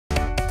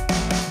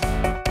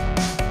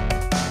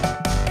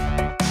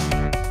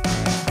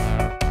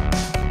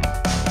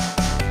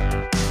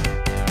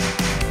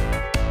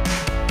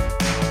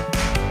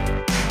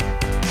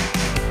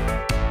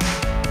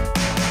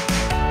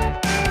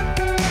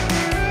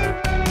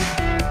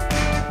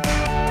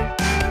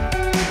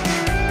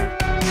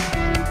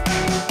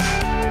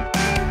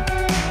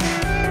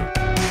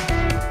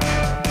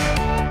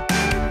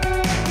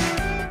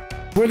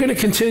We're going to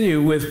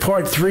continue with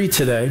part 3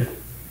 today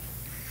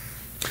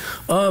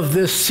of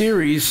this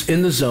series,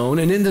 In the Zone.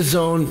 And in the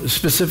zone,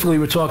 specifically,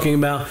 we're talking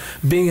about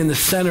being in the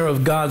center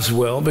of God's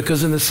will,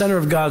 because in the center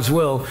of God's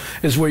will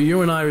is where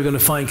you and I are going to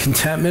find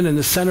contentment. And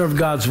the center of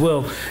God's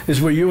will is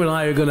where you and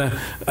I are going to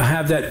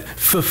have that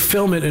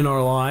fulfillment in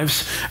our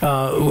lives.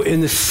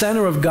 In the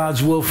center of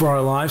God's will for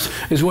our lives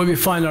is where we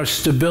find our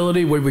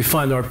stability, where we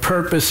find our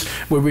purpose,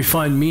 where we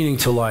find meaning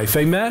to life.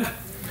 Amen?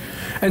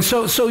 And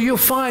so you'll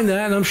find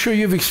that, and I'm sure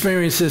you've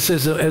experienced this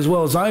as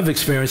well as I've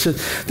experienced it,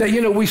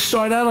 that, we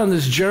start out on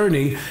this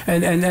journey,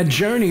 and that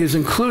journey is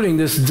including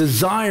this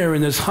desire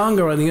and this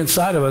hunger on the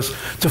inside of us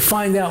to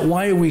find out,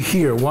 why are we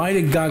here? Why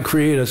did God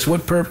create us?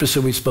 What purpose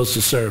are we supposed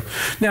to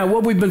serve? Now,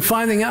 what we've been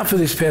finding out for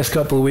these past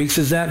couple of weeks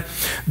is that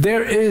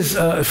there is,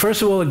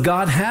 first of all, that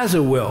God has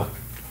a will.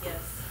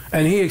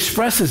 And he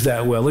expresses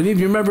that will. And if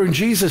you remember,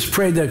 Jesus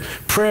prayed that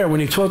prayer when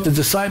he taught the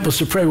disciples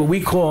to pray what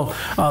we call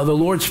the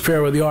Lord's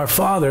Prayer, or the Our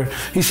Father.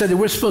 He said that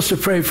we're supposed to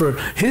pray for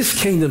his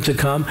kingdom to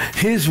come,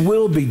 his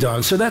will be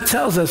done. So that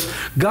tells us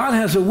God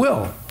has a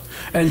will.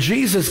 And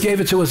Jesus gave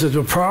it to us as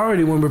a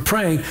priority when we're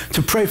praying,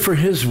 to pray for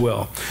his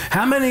will.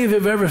 How many of you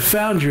have ever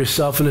found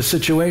yourself in a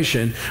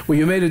situation where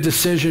you made a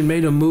decision,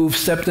 made a move,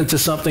 stepped into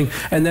something,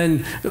 and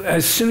then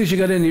as soon as you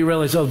got in, you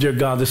realized, oh, dear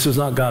God, this was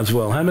not God's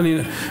will? How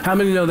many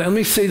know that? Let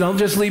me see, don't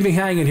just leave me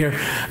hanging here.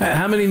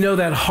 How many know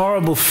that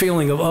horrible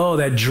feeling of, oh,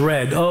 that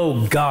dread?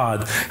 Oh,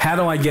 God, how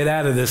do I get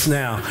out of this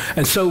now?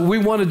 And so we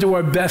want to do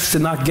our best to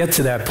not get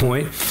to that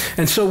point.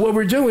 And so what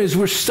we're doing is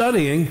we're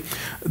studying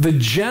the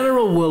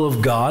general will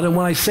of God. And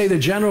when I say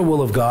the general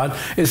will of God,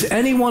 is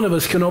any one of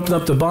us can open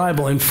up the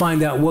Bible and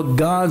find out what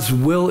God's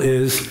will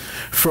is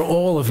for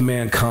all of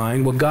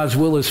mankind, what God's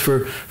will is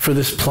for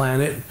this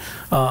planet,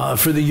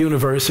 for the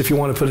universe, if you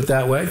want to put it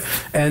that way,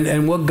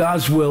 and what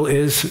God's will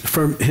is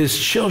for his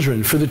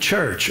children, for the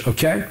church,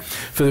 okay?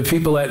 For the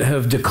people that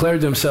have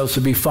declared themselves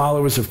to be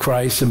followers of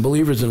Christ and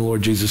believers in the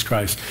Lord Jesus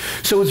Christ.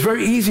 So it's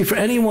very easy for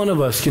any one of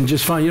us can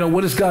just find,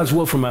 what is God's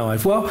will for my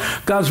life? Well,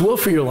 God's will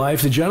for your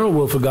life, the general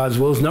will for God's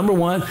will is, number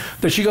one,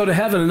 that you go to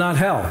heaven and not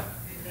hell.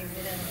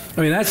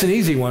 I mean, that's an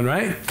easy one,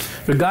 right?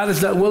 But God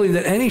is not willing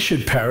that any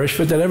should perish,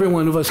 but that every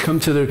one of us come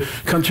to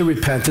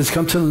repentance,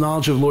 come to the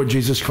knowledge of the Lord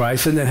Jesus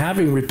Christ, and then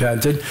having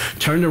repented,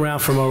 turned around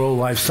from our old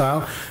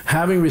lifestyle,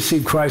 having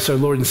received Christ our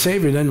Lord and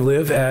Savior, then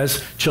live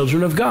as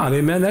children of God.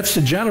 Amen? That's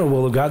the general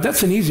will of God.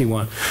 That's an easy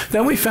one.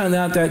 Then we found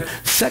out that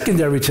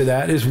secondary to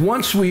that is,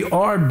 once we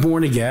are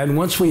born again,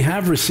 once we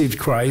have received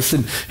Christ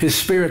and his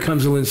Spirit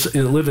comes to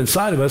live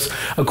inside of us,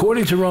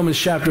 according to Romans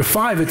chapter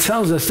 5, it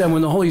tells us that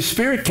when the Holy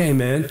Spirit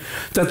came in,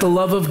 that the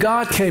love of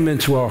God came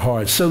into our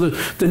hearts. So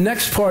the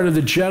next part of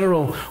the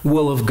general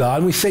will of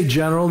God, we say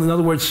general, in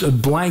other words, a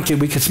blanket,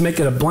 we can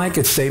make it a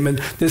blanket statement,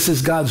 this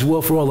is God's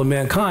will for all of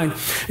mankind,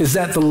 is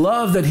that the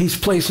love that he's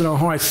placed in our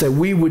hearts, that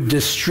we would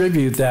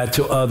distribute that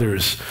to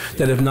others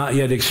that have not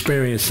yet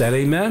experienced that.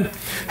 Amen?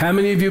 How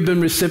many of you have been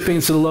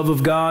recipients of the love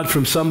of God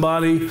from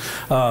somebody,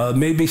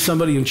 maybe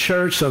somebody in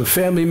church, some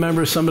family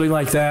member, somebody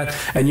like that,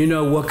 and you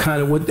know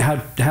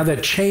how that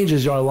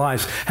changes our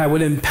lives, how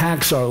it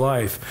impacts our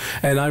life.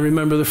 And I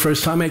remember the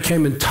first time I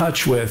came in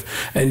touch with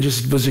and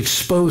just was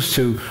exposed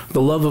to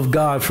the love of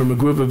God from a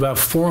group of about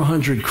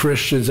 400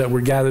 Christians that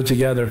were gathered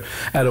together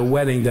at a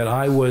wedding that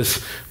I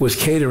was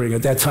catering.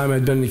 At that time,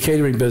 I'd been in the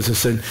catering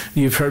business, and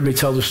you've heard me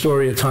tell the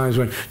story at times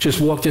when just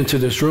walked into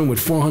this room with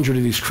 400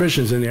 of these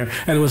Christians in there,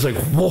 and it was like,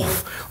 whoa,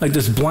 like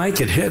this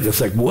blanket hit.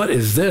 It's like, what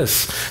is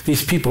this?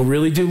 These people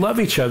really do love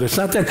each other. It's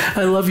not that,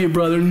 I love you,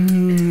 brother,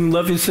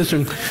 love you,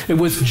 sister. It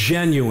was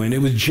genuine.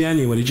 It was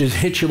genuine. It just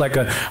hit you like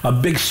a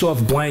big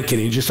soft blanket.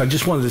 And I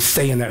just wanted to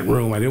stay in that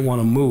room. I didn't want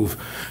to move.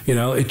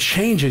 It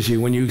changes you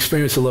when you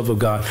experience the love of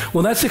God.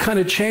 Well, that's the kind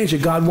of change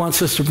that God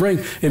wants us to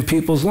bring in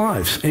people's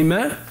lives.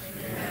 Amen?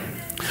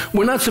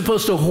 We're not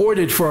supposed to hoard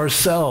it for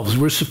ourselves.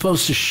 We're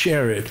supposed to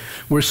share it.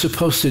 We're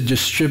supposed to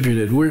distribute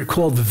it. We're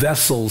called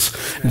vessels.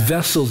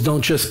 Vessels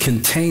don't just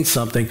contain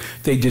something,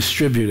 they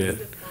distribute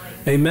it.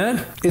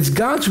 Amen? It's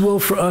God's will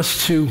for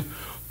us to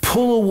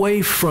pull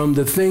away from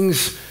the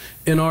things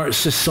in our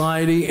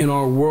society, in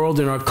our world,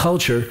 in our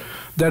culture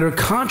that are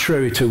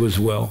contrary to his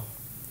will.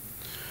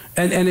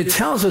 And it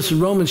tells us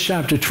in Romans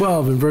chapter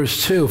 12 and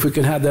verse 2, if we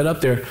can have that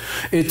up there,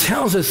 it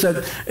tells us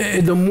that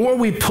the more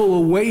we pull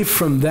away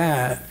from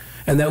that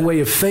and that way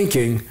of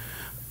thinking,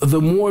 the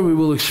more we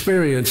will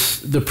experience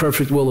the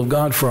perfect will of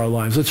God for our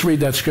lives. Let's read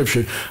that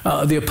scripture.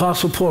 The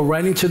Apostle Paul,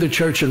 writing to the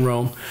church in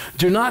Rome,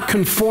 do not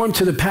conform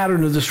to the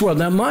pattern of this world.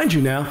 Now, mind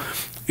you now,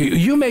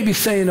 you may be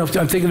saying, I'm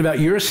thinking about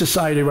your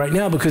society right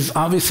now, because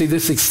obviously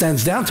this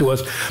extends down to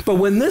us. But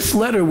when this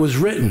letter was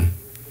written,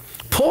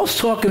 Paul's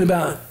talking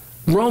about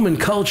Roman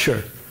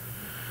culture,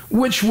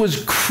 which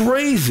was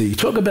crazy.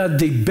 Talk about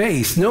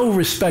debased, no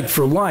respect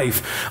for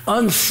life,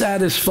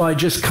 unsatisfied,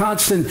 just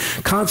constant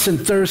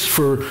thirst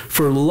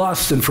for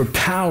lust and for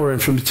power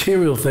and for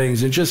material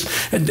things, and just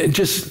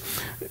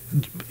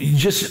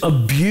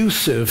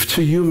abusive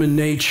to human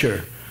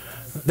nature.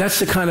 That's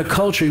the kind of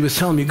culture he was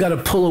telling me. You've got to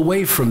pull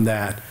away from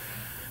that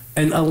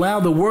and allow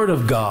the Word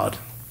of God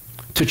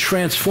to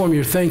transform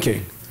your thinking.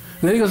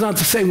 And then he goes on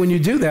to say, when you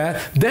do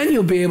that, then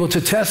you'll be able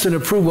to test and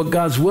approve what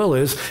God's will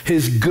is,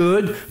 his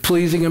good,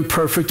 pleasing, and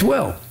perfect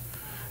will.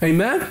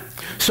 Amen?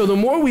 So the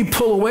more we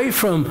pull away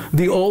from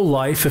the old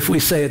life, if we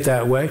say it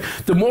that way,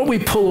 the more we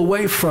pull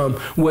away from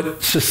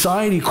what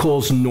society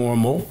calls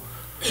normal,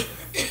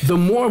 the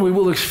more we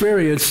will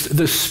experience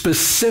the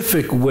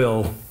specific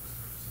will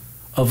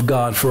of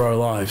God for our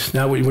lives.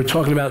 Now, we're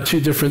talking about two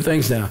different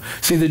things now.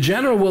 See, the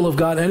general will of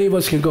God, any of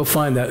us can go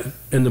find that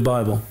in the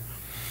Bible.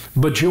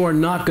 But you are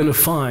not going to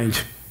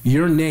find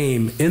your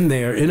name in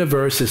there in a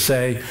verse that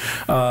say,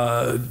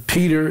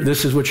 Peter,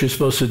 this is what you're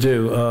supposed to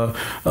do.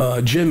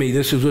 Jimmy,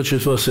 this is what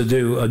you're supposed to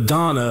do.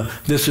 Donna,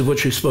 this is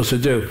what you're supposed to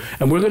do.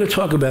 And we're going to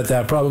talk about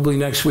that probably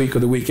next week or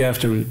the week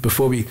after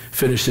before we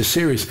finish this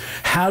series.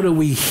 How do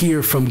we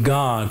hear from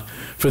God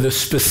for the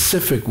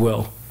specific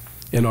will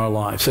in our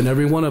lives? And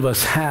every one of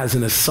us has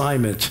an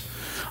assignment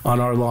on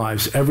our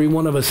lives. Every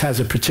one of us has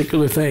a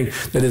particular thing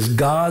that is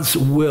God's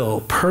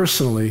will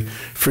personally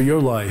for your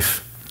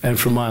life and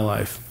for my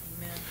life.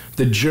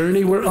 The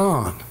journey we're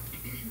on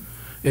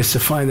is to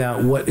find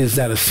out what is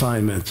that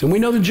assignment. And we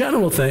know the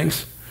general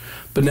things,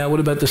 but now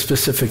what about the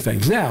specific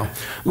things? Now,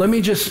 let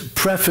me just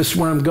preface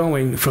where I'm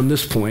going from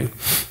this point,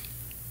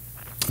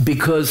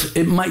 because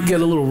it might get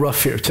a little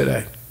rough here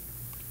today.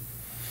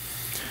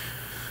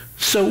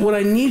 So what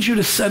I need you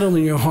to settle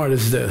in your heart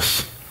is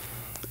this,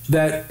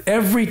 that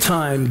every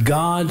time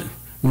God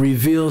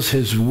reveals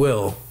his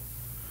will,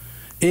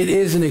 it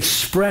is an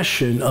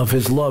expression of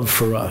his love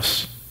for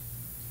us.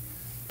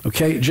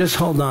 Okay, just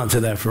hold on to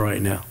that for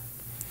right now.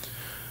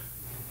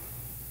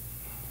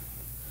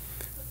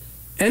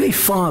 Any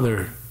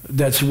father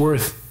that's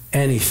worth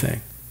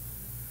anything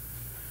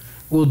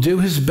will do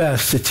his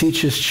best to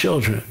teach his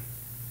children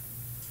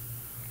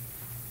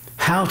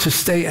how to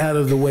stay out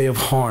of the way of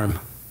harm,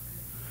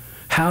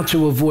 how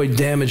to avoid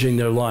damaging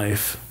their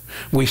life.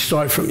 We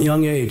start from a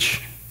young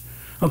age.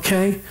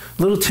 Okay,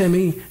 little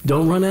Timmy,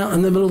 don't run out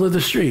in the middle of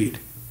the street.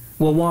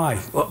 Well,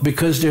 why? Well,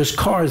 because there's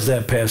cars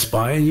that pass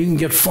by and you can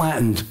get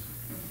flattened.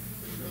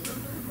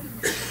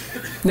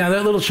 Now,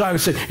 that little child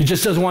would say, he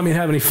just doesn't want me to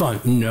have any fun.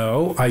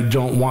 No, I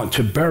don't want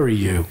to bury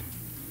you.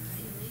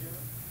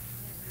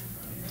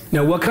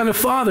 Now, what kind of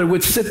father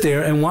would sit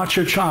there and watch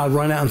your child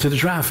run out into the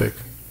traffic?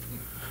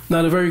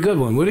 Not a very good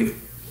one, would he?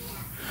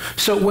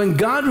 So when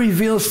God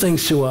reveals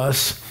things to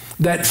us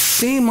that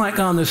seem like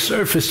on the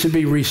surface to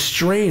be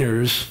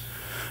restrainers,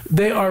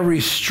 they are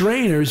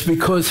restrainers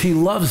because he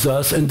loves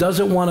us and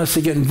doesn't want us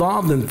to get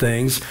involved in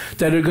things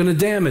that are going to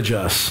damage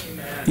us.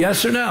 Amen.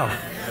 Yes or no?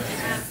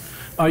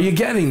 Yes. Are you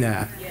getting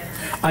that?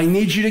 Yes. I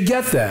need you to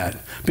get that,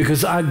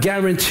 because I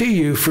guarantee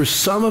you, for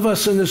some of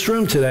us in this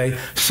room today,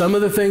 some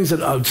of the things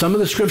that, some of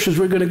the scriptures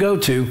we're going to go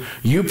to,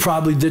 you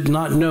probably did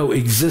not know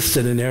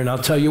existed in there, and I'll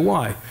tell you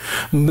why.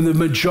 The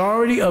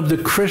majority of the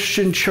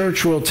Christian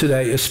church world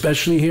today,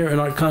 especially here in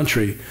our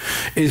country,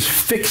 is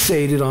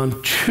fixated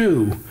on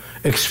two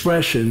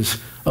expressions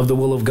of the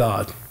will of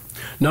God.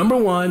 Number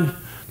one,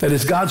 that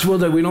it's God's will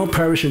that we don't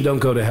perish and don't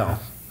go to hell.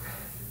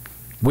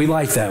 We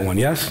like that one,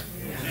 yes?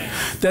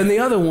 Yes. Then the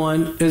other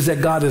one is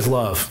that God is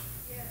love.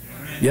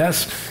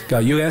 Yes?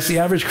 God, you ask the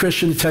average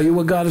Christian to tell you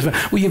what God is.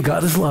 Well,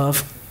 God is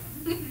love.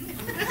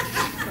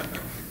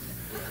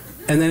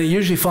 And then it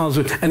usually follows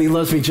with, and he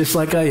loves me just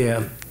like I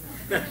am.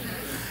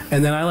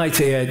 And then I like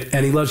to add,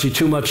 and he loves you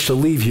too much to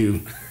leave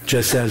you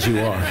just as you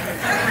are.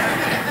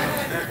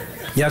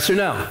 Yes or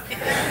no?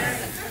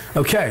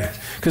 Okay,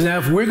 because now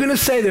if we're going to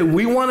say that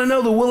we want to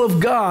know the will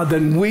of God,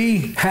 then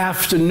we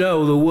have to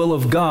know the will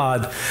of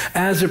God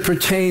as it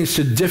pertains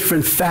to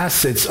different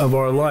facets of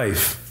our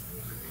life.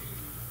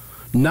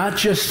 Not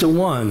just the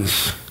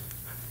ones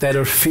that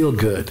are feel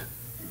good.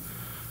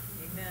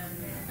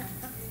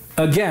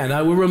 Again,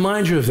 I will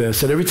remind you of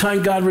this, that every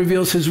time God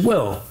reveals his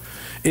will,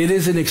 it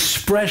is an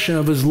expression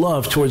of his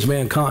love towards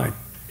mankind.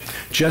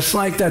 Just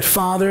like that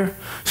father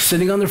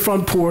sitting on the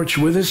front porch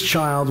with his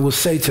child will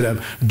say to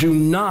them, do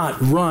not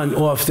run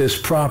off this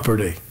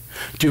property.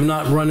 Do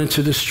not run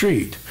into the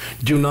street.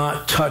 Do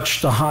not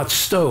touch the hot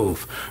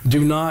stove.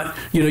 Do not,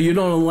 you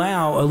don't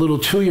allow a little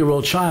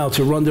 2-year-old child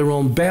to run their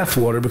own bath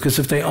water, because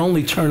if they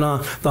only turn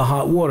on the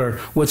hot water,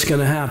 what's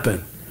going to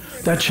happen?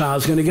 That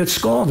child's going to get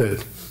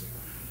scalded.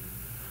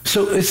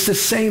 So it's the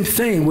same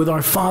thing with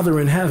our Father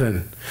in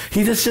heaven.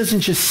 He just doesn't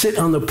just sit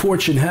on the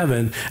porch in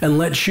heaven and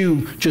let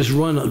you just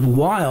run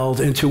wild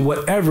into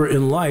whatever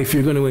in life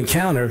you're going to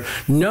encounter,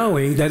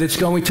 knowing that it's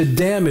going to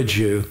damage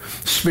you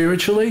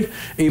spiritually,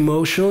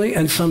 emotionally,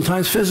 and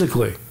sometimes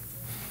physically.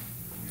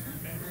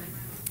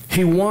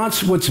 He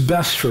wants what's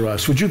best for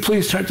us. Would you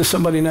please turn to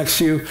somebody next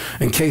to you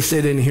in case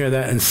they didn't hear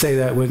that and say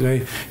that with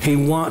me?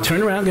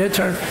 Turn around,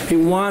 turn. He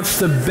wants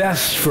the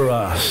best for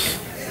us.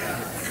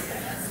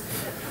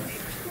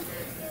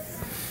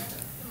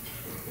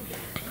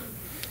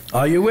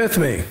 Are you with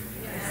me?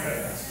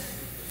 Yes.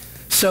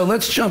 So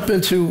let's jump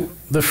into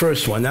the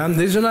first one. Now,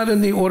 these are not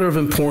in the order of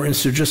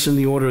importance. They're just in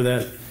the order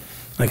that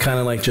I kind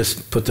of like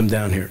just put them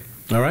down here.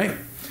 All right?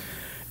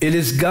 It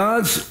is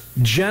God's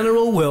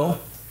general will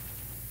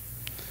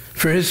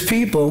for his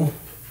people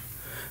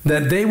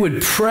that they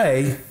would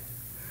pray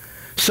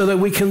so that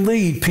we can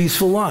lead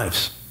peaceful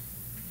lives.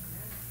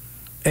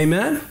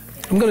 Amen?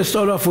 I'm going to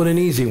start off with an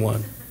easy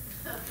one.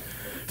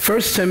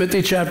 1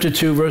 Timothy chapter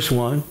 2, verse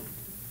 1.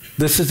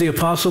 This is the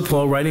Apostle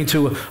Paul writing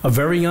to a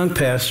very young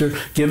pastor,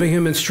 giving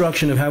him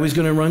instruction of how he's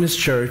going to run his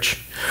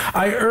church.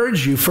 I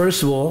urge you,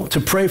 first of all, to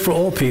pray for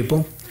all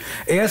people.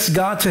 Ask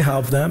God to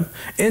help them.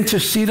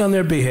 Intercede on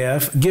their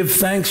behalf. Give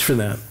thanks for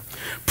them.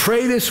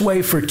 Pray this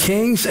way for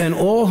kings and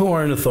all who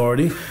are in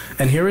authority.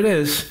 And here it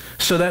is,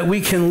 so that we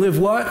can live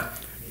what?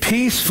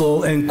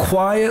 Peaceful and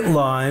quiet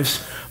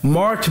lives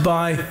marked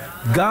by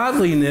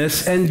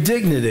godliness and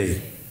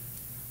dignity.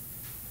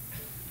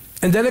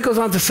 And then it goes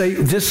on to say,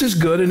 this is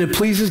good and it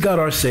pleases God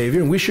our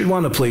Savior, and we should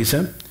want to please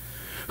him,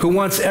 who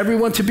wants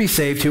everyone to be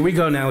saved. Here we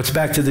go now. It's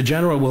back to the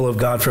general will of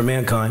God for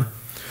mankind,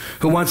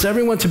 who wants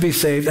everyone to be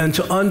saved and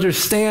to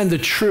understand the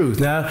truth.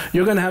 Now,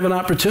 you're going to have an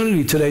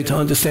opportunity today to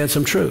understand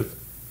some truth.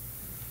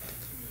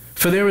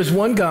 For there is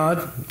one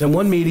God and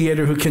one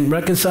mediator who can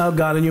reconcile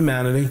God and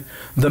humanity,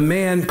 the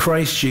man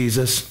Christ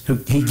Jesus, who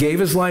he gave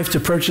his life to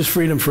purchase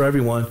freedom for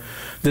everyone.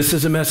 This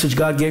is a message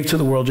God gave to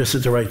the world just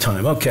at the right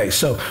time. Okay,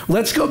 so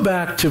let's go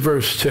back to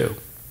verse 2.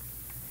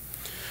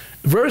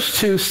 Verse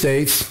 2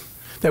 states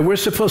that we're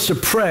supposed to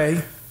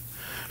pray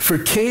for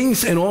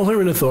kings and all who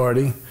are in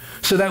authority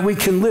so that we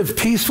can live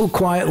peaceful,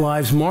 quiet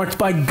lives marked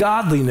by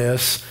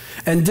godliness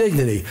and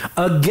dignity.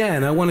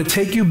 Again, I want to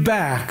take you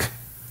back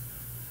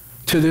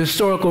to the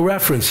historical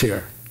reference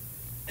here.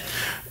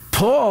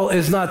 Paul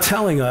is not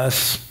telling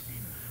us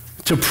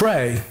to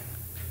pray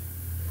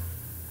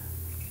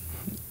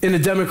in a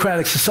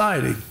democratic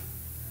society.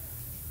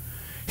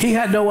 He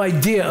had no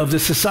idea of the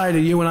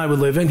society you and I would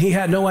live in. He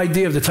had no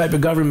idea of the type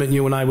of government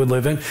you and I would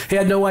live in. He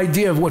had no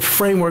idea of what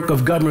framework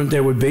of government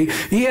there would be.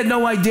 He had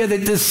no idea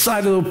that this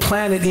side of the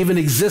planet even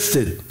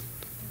existed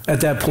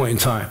at that point in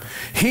time.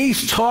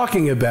 He's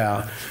talking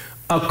about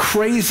a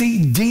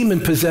crazy,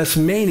 demon-possessed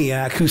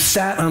maniac who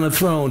sat on a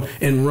throne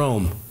in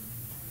Rome.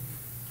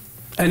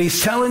 And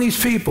he's telling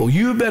these people,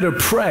 you better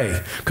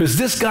pray, because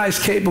this guy's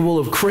capable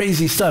of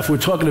crazy stuff. We're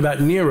talking about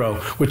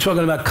Nero. We're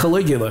talking about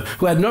Caligula,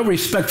 who had no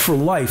respect for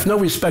life, no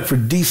respect for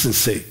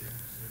decency.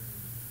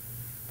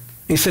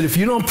 He said, if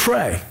you don't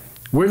pray,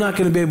 we're not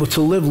going to be able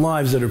to live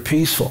lives that are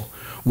peaceful.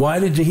 Why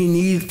did he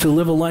need to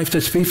live a life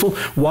that's peaceful?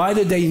 Why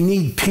did they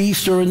need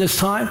peace during this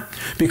time?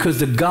 Because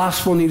the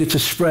gospel needed to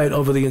spread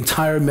over the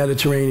entire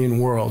Mediterranean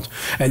world.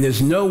 And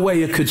there's no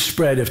way it could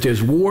spread if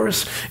there's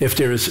wars, if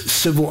there's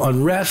civil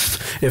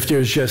unrest, if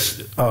there's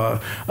just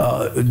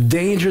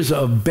dangers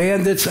of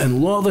bandits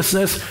and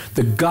lawlessness.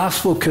 The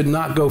gospel could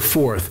not go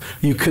forth.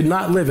 You could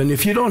not live. And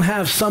if you don't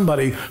have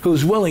somebody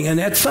who's willing, and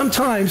at some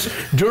times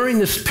during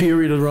this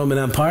period of the Roman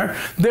Empire,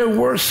 there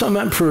were some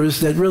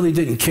emperors that really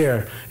didn't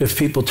care if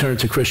people turned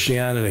to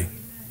Christianity.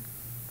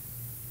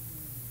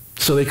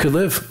 So they could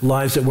live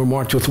lives that were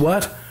marked with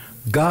what?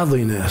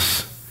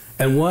 Godliness.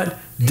 And what?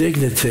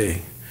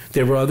 Dignity.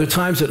 There were other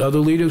times that other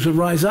leaders would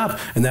rise up,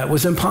 and that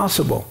was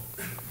impossible.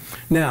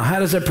 Now, how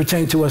does that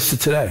pertain to us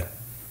today?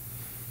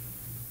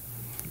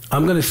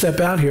 I'm going to step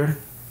out here.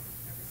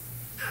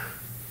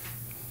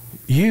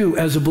 You,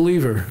 as a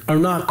believer, are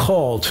not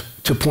called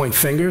to point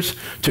fingers,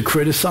 to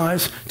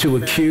criticize, to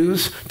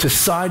accuse, to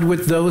side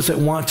with those that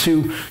want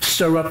to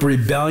stir up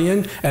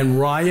rebellion and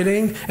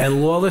rioting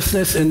and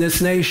lawlessness in this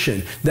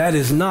nation. That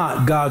is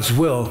not God's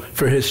will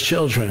for his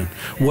children.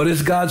 What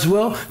is God's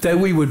will? That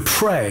we would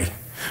pray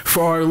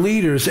for our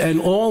leaders and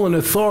all in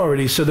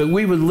authority so that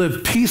we would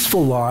live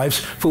peaceful lives.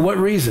 For what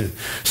reason?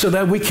 So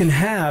that we can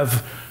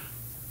have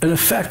an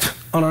effect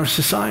on our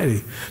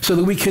society, so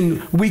that we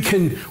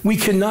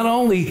can not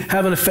only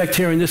have an effect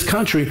here in this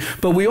country,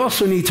 but we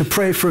also need to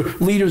pray for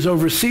leaders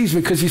overseas,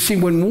 because you see,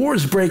 when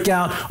wars break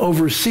out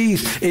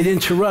overseas, it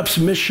interrupts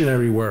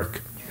missionary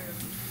work.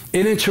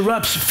 It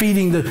interrupts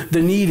feeding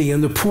the needy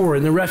and the poor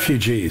and the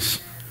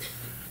refugees.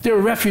 There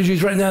are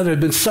refugees right now that have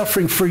been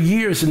suffering for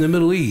years in the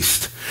Middle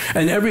East.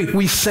 And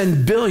we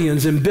send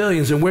billions and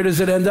billions, and where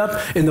does it end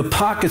up? In the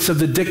pockets of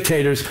the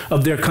dictators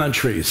of their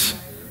countries.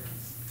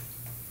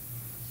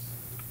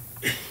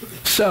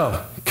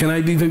 So, can I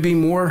even be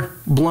more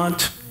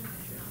blunt?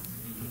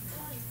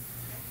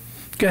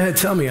 Go ahead,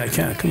 tell me I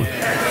can't. Come on.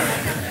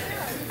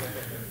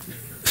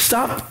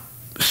 Stop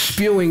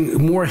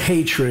spewing more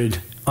hatred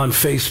on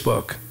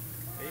Facebook.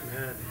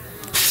 Amen.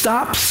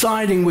 Stop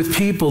siding with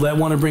people that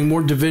want to bring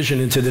more division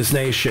into this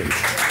nation.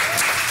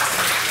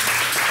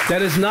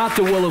 That is not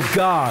the will of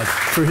God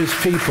for his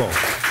people.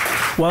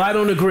 Well, I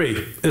don't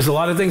agree. There's a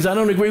lot of things I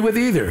don't agree with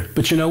either.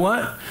 But you know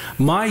what?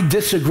 My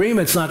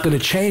disagreement's not going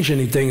to change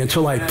anything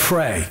until I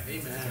pray.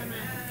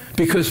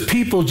 Because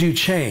people do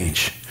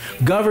change.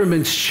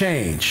 Governments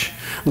change.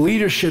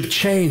 Leadership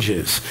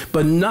changes.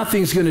 But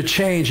nothing's going to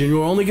change, and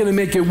you're only going to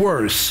make it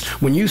worse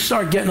when you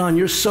start getting on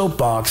your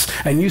soapbox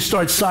and you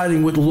start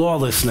siding with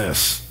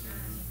lawlessness.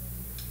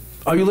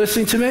 Are you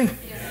listening to me?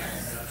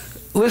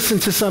 Yes. Listen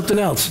to something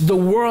else. The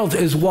world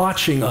is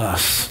watching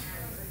us.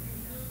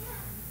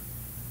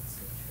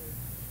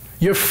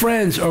 Your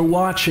friends are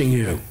watching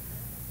you.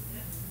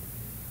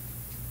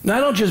 Now, I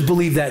don't just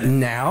believe that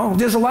now.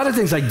 There's a lot of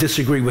things I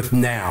disagree with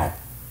now.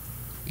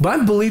 But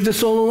I've believed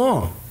this all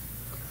along.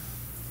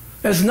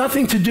 It has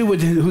nothing to do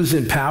with who's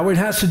in power. It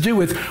has to do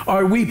with,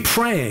 are we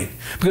praying?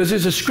 Because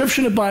there's a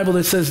scripture in the Bible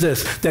that says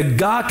this, that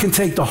God can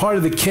take the heart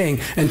of the king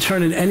and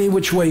turn it any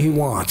which way he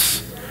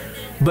wants.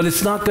 But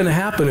it's not going to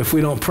happen if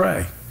we don't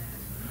pray.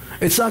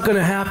 It's not going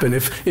to happen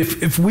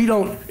if we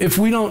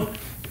don't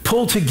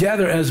pull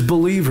together as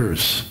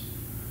believers.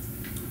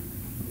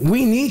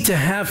 We need to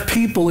have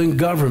people in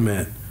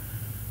government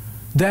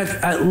that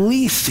at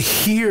least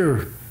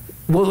hear,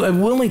 well, are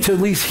willing to at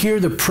least hear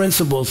the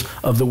principles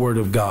of the Word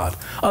of God.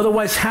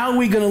 Otherwise, how are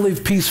we going to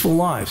live peaceful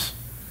lives?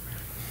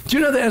 Do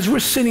you know that as we're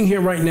sitting here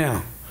right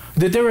now,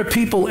 that there are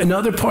people in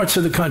other parts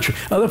of the country,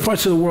 other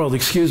parts of the world,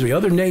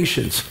 other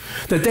nations,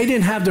 that they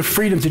didn't have the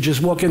freedom to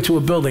just walk into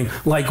a building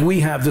like we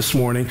have this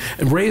morning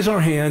and raise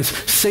our hands,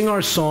 sing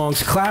our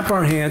songs, clap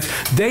our hands.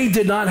 They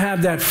did not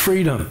have that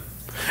freedom.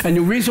 And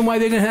the reason why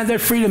they didn't have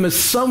that freedom is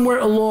somewhere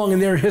along in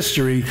their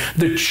history,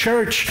 the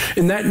church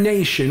in that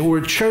nation or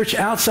a church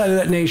outside of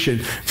that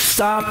nation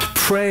stopped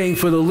praying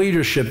for the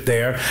leadership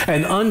there,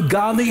 and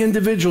ungodly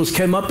individuals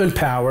came up in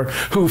power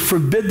who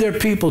forbid their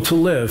people to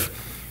live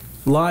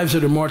lives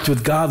that are marked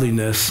with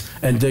godliness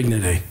and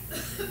dignity.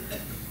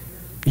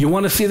 You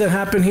want to see that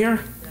happen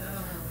here?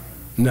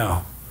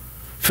 No.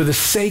 For the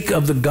sake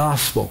of the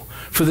gospel,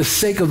 for the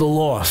sake of the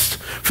lost,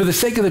 for the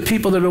sake of the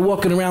people that are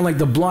walking around like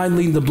the blind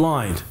leading the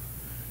blind.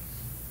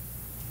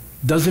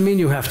 Doesn't mean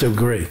you have to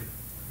agree.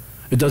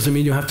 It doesn't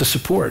mean you have to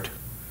support.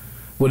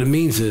 What it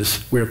means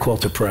is we're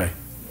called to pray.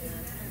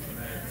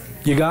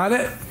 You got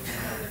it?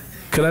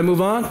 Could I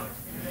move on?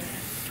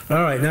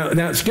 All right,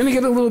 now it's going to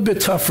get a little bit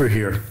tougher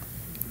here.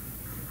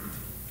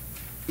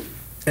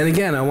 And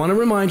again, I want to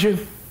remind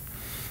you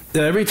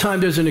that every time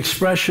there's an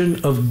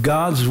expression of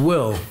God's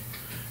will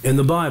in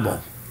the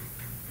Bible,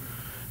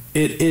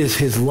 it is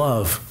his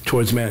love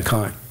towards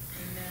mankind.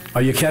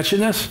 Are you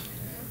catching this?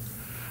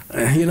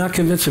 You're not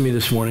convincing me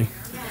this morning.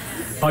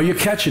 Are you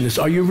catching this?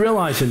 Are you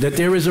realizing that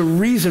there is a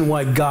reason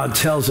why God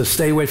tells us,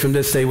 stay away from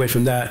this, stay away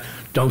from that,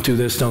 don't do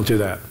this, don't do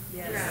that?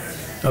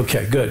 Yes.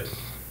 Okay, good.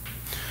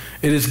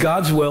 It is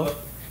God's will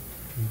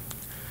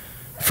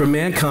for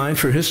mankind,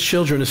 for his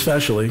children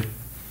especially,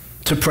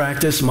 to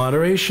practice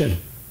moderation.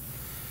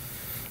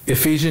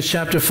 Ephesians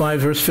chapter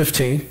 5, verse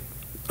 15.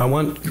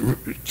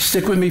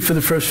 Stick with me for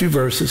the first few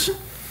verses.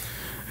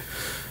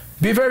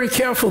 Be very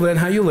careful then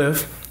how you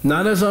live,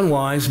 not as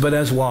unwise, but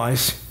as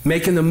wise,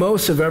 making the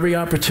most of every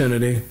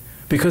opportunity,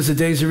 because the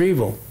days are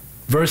evil.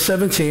 Verse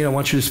 17, I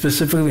want you to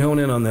specifically hone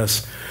in on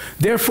this.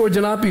 Therefore,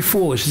 do not be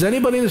foolish. Does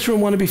anybody in this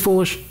room want to be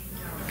foolish?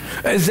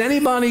 No. Does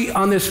anybody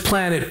on this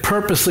planet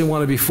purposely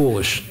want to be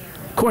foolish? No.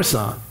 Of course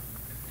not.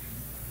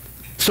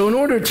 So in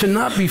order to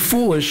not be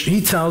foolish, he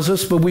tells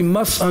us, but we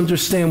must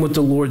understand what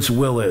the Lord's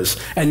will is.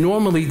 And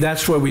normally,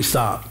 that's where we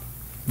stop.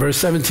 Verse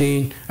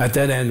 17, at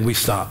that end, we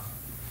stop.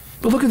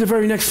 But look at the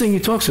very next thing he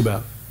talks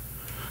about.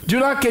 Do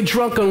not get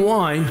drunk on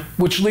wine,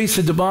 which leads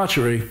to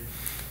debauchery.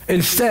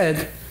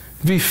 Instead,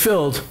 be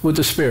filled with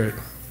the Spirit.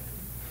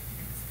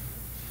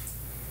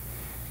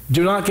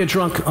 Do not get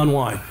drunk on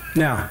wine.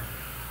 Now,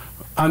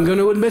 I'm going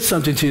to admit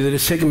something to you that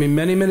it's taken me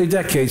many, many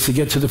decades to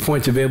get to the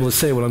point to be able to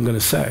say what I'm going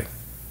to say.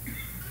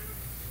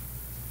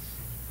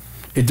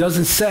 It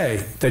doesn't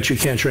say that you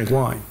can't drink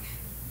wine.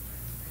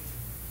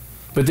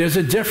 But there's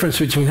a difference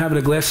between having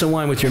a glass of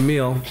wine with your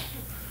meal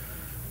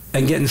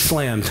and getting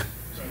slammed.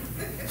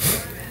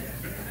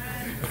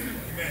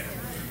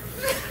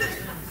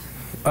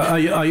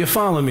 Are you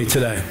following me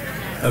today?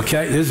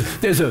 Okay?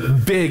 There's a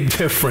big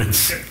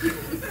difference.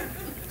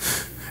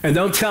 And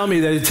don't tell me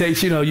that it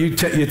takes,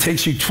 it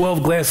takes you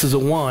 12 glasses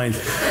of wine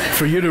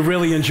for you to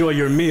really enjoy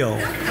your meal.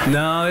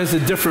 No, there's a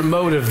different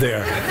motive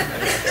there.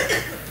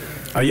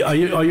 Are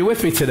you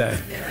with me today?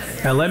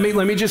 Now let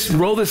me just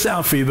roll this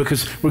out for you,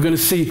 because we're going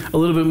to see a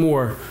little bit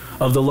more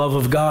of the love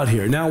of God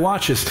here. Now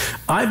watch this.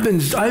 I've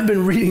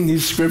been reading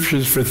these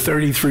scriptures for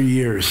 33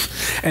 years,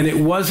 and it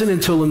wasn't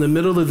until in the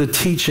middle of the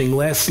teaching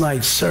last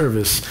night's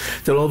service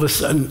that all of a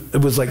sudden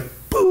it was like,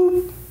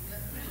 boop.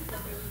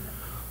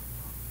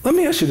 Let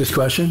me ask you this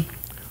question.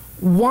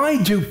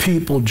 Why do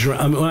people drink?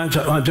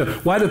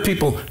 Why do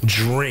people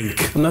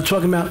drink? I'm not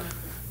talking about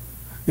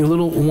a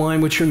little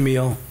wine with your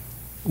meal.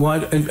 Why?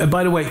 And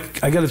by the way,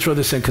 I got to throw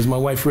this in because my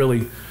wife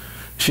really,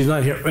 she's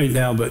not here right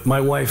now, but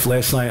my wife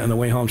last night on the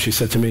way home, she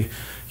said to me,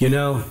 you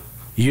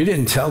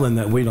didn't tell them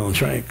that we don't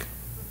drink.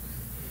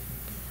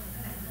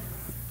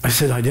 I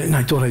said, I didn't.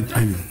 I thought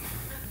I.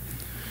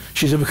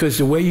 She said, because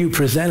the way you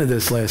presented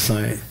this last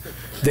night,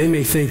 they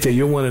may think that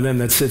you're one of them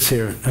that sits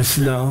here. I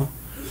said, no.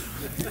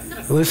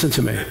 Listen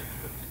to me.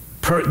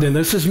 Then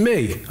this is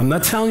me. I'm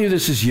not telling you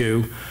this is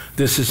you.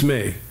 This is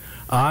me.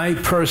 I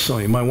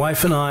personally, my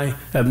wife and I,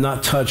 have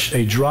not touched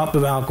a drop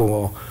of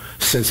alcohol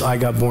since I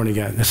got born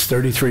again. That's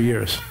 33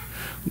 years.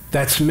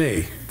 That's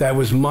me. That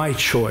was my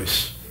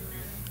choice.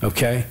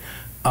 Okay?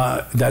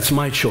 That's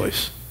my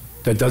choice.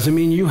 That doesn't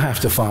mean you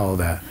have to follow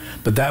that.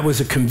 But that was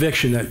a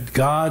conviction that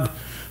God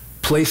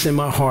placed in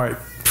my heart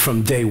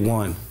from day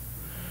one.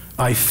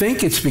 I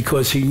think it's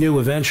because he knew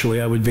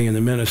eventually I would be in the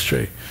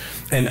ministry.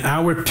 And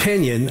our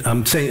opinion,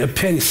 I'm saying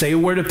opinion, say a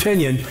word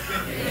opinion.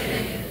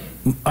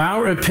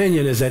 Our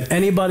opinion is that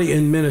anybody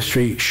in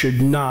ministry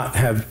should not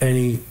have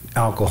any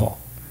alcohol.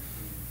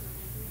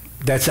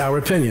 That's our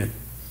opinion,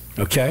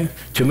 okay?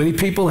 Too many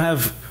people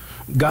have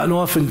gotten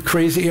off in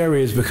crazy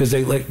areas because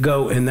they let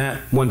go in that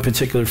one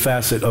particular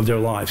facet of their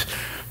lives.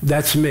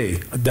 That's me.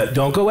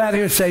 Don't go out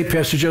here and say,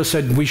 Pastor Joe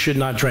said we should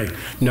not drink.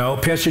 No,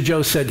 Pastor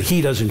Joe said he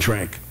doesn't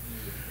drink.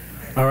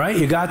 All right,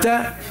 you got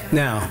that?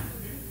 Now,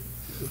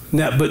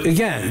 but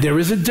again, there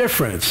is a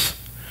difference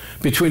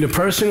between a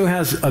person who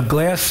has a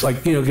glass,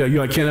 like,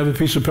 I can't have a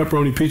piece of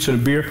pepperoni pizza and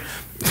a beer.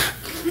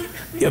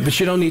 Yeah, but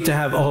you don't need to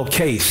have a whole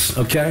case,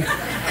 okay?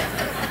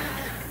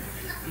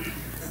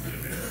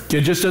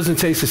 It just doesn't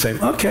taste the same.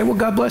 Okay, well,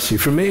 God bless you.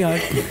 For me,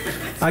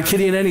 I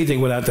could eat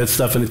anything without that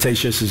stuff and it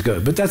tastes just as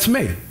good. But that's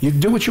me. You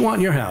do what you want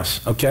in your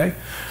house, okay?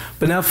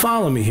 But now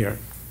follow me here.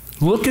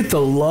 Look at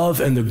the love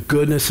and the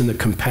goodness and the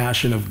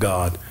compassion of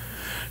God.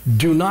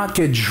 Do not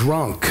get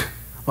drunk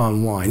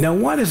on wine. Now,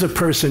 why does a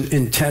person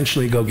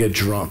intentionally go get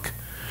drunk?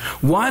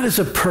 Why does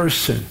a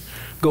person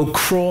go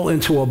crawl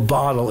into a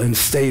bottle and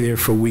stay there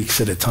for weeks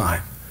at a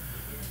time?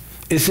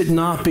 Is it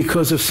not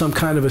because of some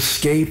kind of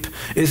escape?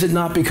 Is it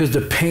not because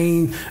the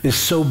pain is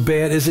so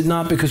bad? Is it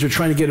not because they're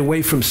trying to get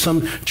away from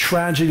some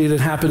tragedy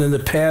that happened in the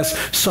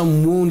past,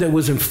 some wound that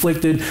was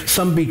inflicted,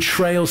 some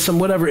betrayal, some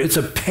whatever? It's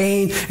a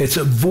pain, it's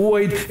a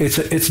void,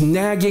 it's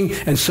nagging.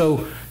 And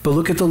so, but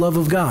look at the love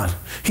of God.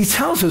 He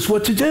tells us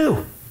what to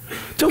do.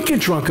 Don't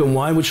get drunk on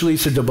wine, which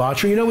leads to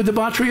debauchery. You know what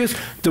debauchery is?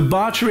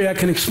 Debauchery, I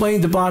can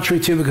explain debauchery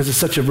too because it's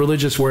such a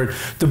religious word.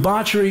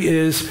 Debauchery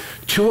is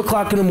 2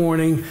 o'clock in the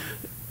morning,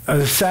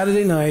 a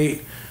Saturday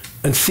night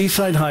in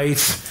Seaside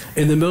Heights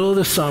in the middle of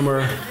the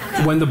summer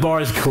when the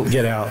bars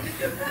get out.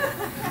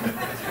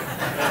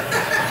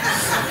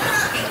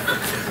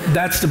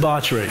 That's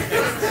debauchery.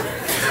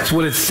 It's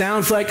what it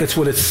sounds like. It's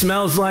what it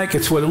smells like.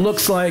 It's what it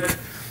looks like.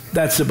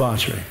 That's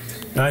debauchery.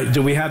 All right,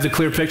 do we have the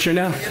clear picture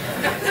now?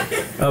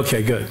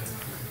 Okay, good.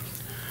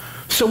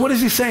 So what is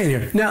he saying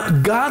here? Now,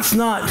 God's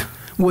not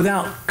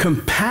without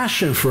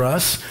compassion for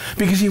us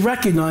because he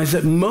recognized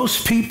that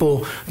most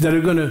people that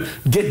are going to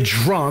get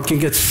drunk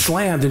and get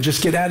slammed and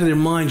just get out of their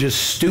mind,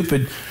 just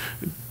stupid,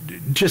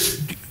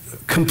 just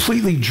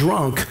completely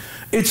drunk,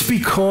 it's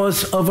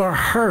because of our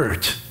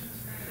hurt.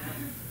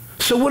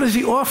 So what does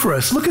he offer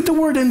us? Look at the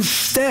word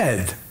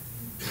instead.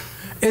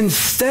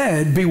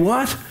 Instead, be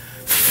what?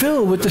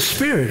 Filled with the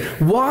Spirit.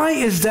 Why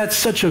is that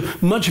such a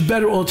much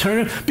better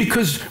alternative?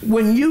 Because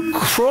when you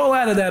crawl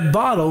out of that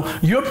bottle,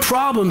 your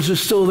problems are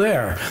still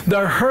there.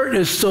 The hurt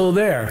is still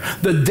there.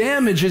 The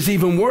damage is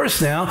even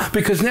worse now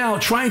because now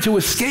trying to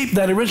escape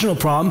that original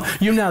problem,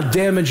 you've now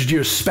damaged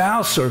your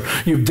spouse, or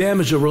you've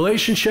damaged a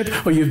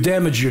relationship, or you've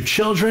damaged your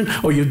children,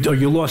 or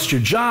you lost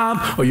your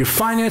job, or your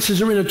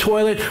finances are in the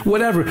toilet,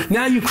 whatever.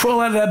 Now you crawl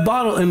out of that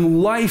bottle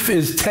and life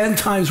is 10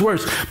 times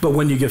worse. But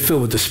when you get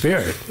filled with the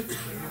Spirit,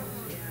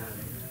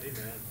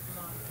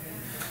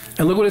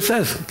 and look what it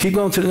says. Keep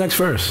going to the next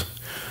verse.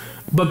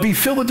 But be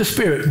filled with the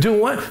Spirit. Do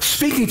what?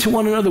 Speaking to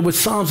one another with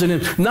psalms and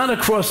hymns. Not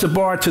across the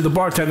bar to the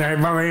bartender.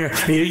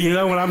 You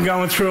know what I'm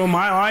going through in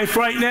my life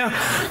right now?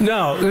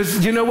 No.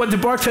 You know what? The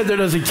bartender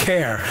doesn't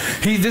care.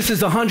 This is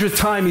the 100th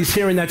time he's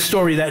hearing that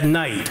story that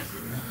night.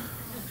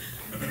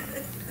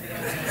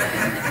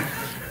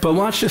 But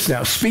watch this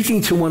now.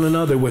 Speaking to one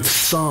another with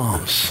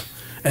psalms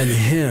and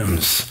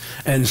hymns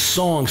and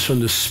songs from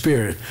the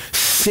Spirit.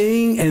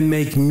 Sing and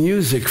make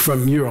music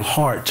from your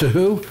heart. To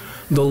who?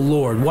 The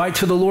Lord. Why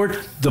to the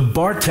Lord? The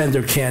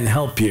bartender can't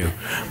help you,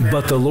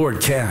 but the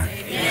Lord can.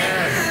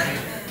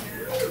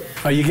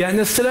 Are you getting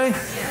this today?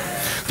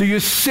 Do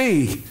you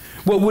see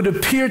what would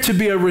appear to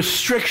be a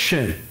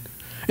restriction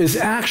is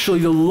actually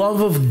the love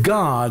of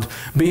God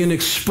being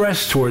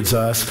expressed towards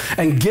us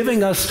and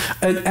giving us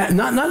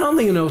not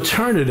only an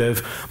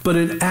alternative, but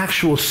an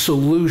actual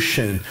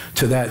solution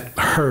to that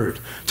hurt,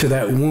 to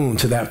that wound,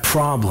 to that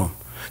problem.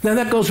 Now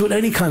that goes with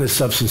any kind of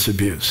substance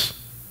abuse.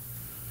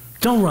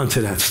 Don't run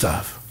to that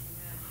stuff.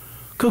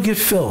 Go get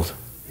filled.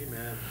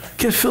 Amen.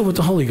 Get filled with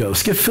the Holy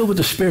Ghost. Get filled with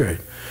the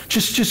Spirit.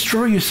 Just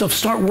throw yourself.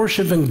 Start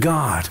worshiping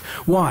God.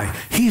 Why?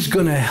 He's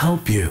going to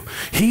help you.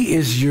 He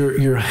is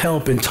your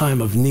help in time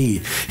of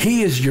need.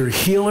 He is your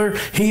healer.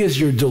 He is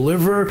your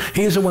deliverer.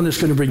 He is the one that's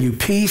going to bring you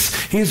peace.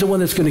 He's the one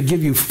that's going to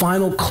give you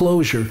final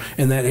closure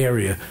in that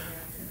area.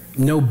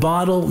 No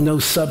bottle, no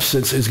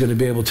substance is going to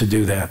be able to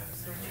do that.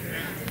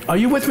 Are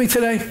you with me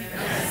today?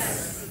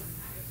 Yes.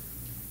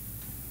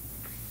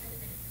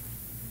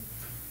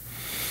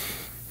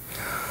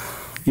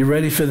 You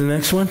ready for the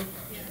next one?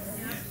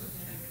 Yes.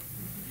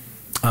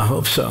 I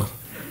hope so.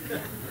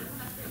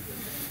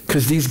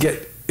 Because these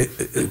get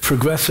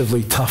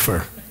progressively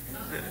tougher.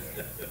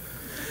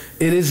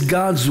 It is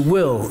God's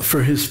will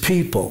for his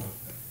people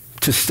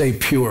to stay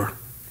pure.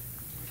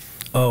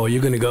 Oh, are you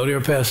going to go there,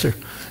 Pastor?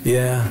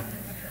 Yeah.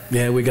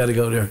 Yeah, we got to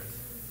go there.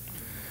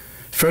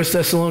 1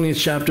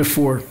 Thessalonians chapter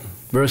 4,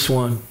 verse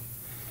 1.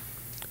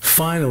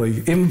 Finally,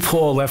 even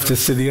Paul left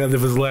us to the end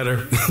of his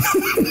letter.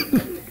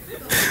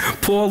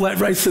 Paul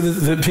writes to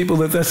the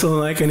people at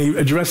Thessalonica, and he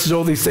addresses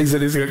all these things,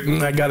 and he's like,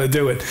 I got to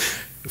do it.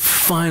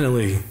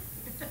 Finally,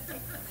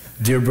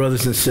 dear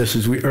brothers and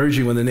sisters, we urge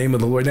you in the name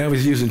of the Lord. Now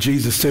he's using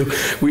Jesus too.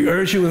 We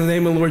urge you in the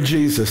name of the Lord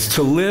Jesus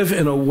to live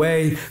in a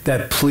way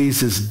that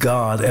pleases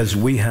God as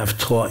we have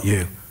taught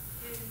you.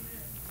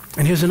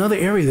 And here's another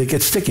area that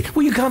gets sticky.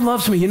 Well, God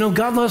loves me. You know,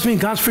 God loves me.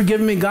 God's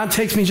forgiven me. God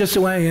takes me just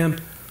the way I am.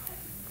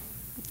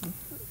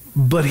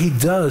 But he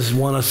does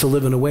want us to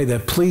live in a way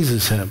that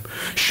pleases him.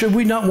 Should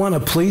we not want to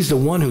please the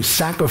one who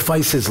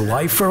sacrificed his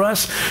life for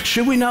us?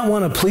 Should we not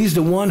want to please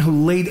the one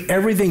who laid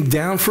everything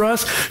down for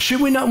us? Should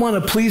we not want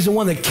to please the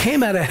one that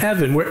came out of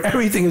heaven where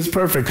everything is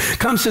perfect,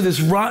 comes to this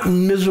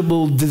rotten,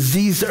 miserable,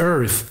 diseased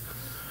earth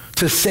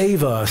to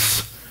save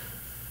us?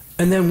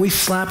 And then we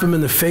slap him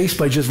in the face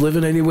by just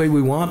living any way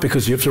we want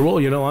because after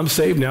all, you know, I'm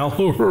saved now.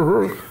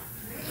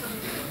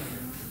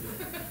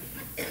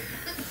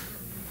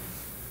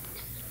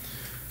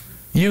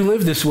 You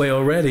live this way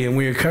already, and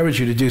we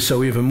encourage you to do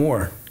so even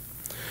more.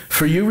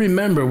 For you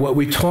remember what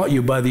we taught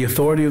you by the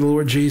authority of the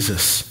Lord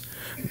Jesus.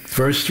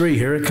 Verse 3,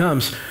 here it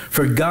comes.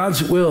 For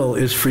God's will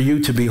is for you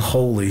to be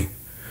holy,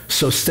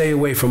 so stay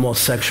away from all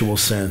sexual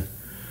sin.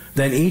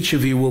 Then each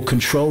of you will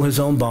control his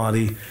own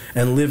body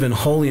and live in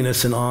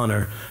holiness and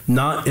honor,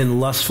 not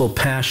in lustful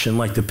passion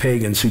like the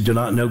pagans who do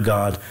not know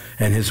God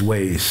and his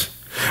ways.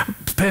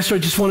 Pastor, I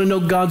just want to know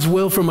God's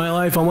will for my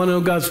life. I want to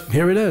know God's...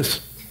 Here it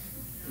is.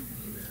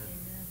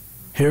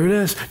 Here it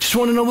is. Just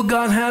want to know what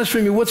God has for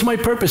me. What's my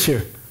purpose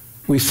here?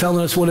 Well, he's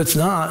telling us what it's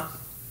not.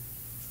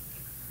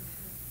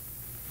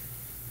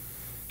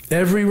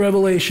 Every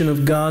revelation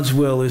of God's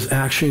will is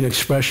actually an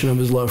expression of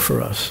his love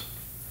for us.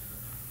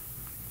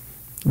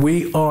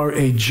 We are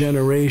a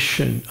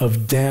generation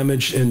of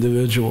damaged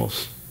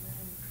individuals.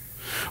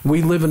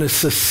 We live in a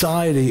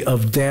society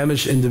of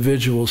damaged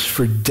individuals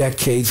for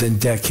decades and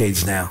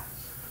decades now.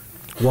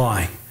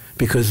 Why?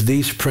 Because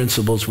these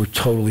principles were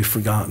totally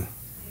forgotten.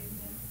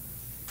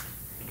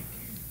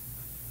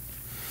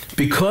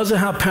 Because of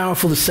how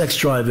powerful the sex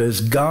drive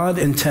is, God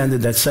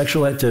intended that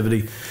sexual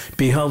activity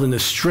be held in the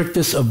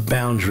strictest of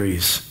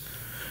boundaries.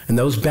 And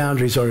those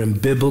boundaries are in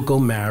biblical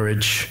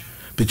marriage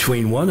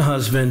between one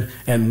husband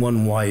and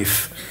one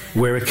wife,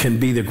 where it can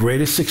be the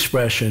greatest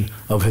expression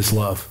of his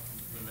love.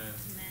 Amen.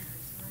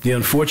 The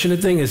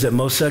unfortunate thing is that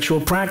most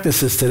sexual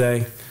practices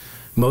today,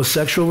 most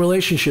sexual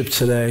relationships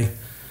today,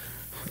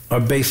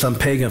 are based on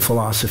pagan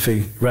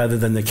philosophy rather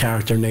than the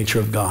character and nature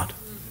of God.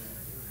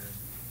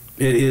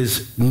 It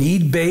is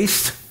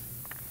need-based.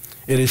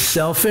 It is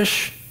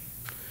selfish.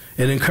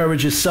 It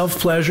encourages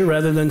self-pleasure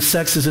rather than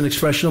sex as an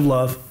expression of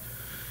love.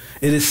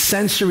 It is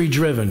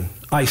sensory-driven,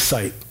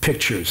 eyesight,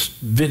 pictures,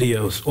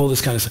 videos, all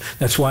this kind of stuff.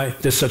 That's why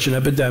there's such an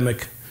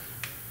epidemic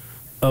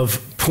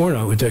of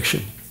porno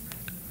addiction.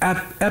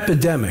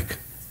 Epidemic.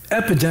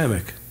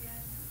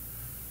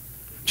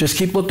 Just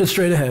keep looking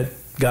straight ahead,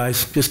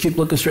 guys. Just keep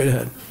looking straight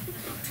ahead.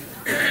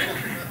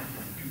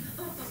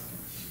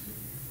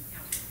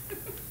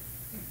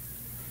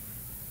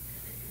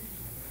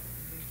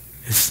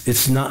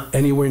 It's not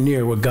anywhere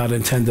near what God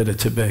intended it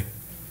to be.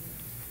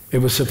 It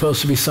was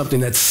supposed to be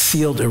something that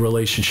sealed a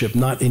relationship,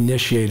 not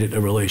initiated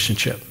a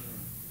relationship.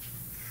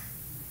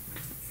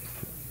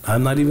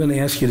 I'm not even going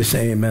to ask you to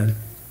say amen.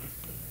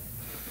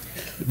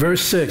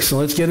 Verse 6, so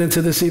let's get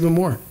into this even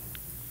more.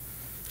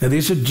 Now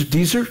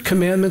these are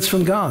commandments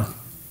from God.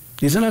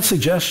 These are not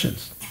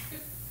suggestions.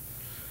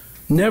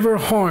 Never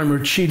harm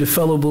or cheat a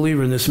fellow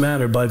believer in this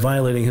matter by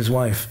violating his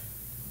wife.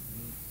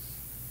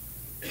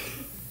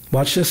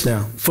 Watch this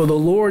now. For the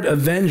Lord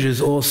avenges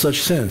all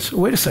such sins.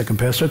 Wait a second,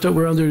 Pastor. I thought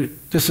we're under,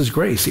 this is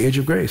grace, the age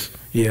of grace.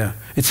 Yeah,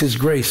 it's his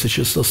grace that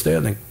you're still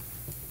standing.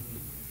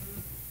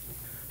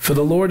 For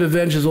the Lord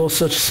avenges all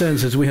such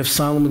sins as we have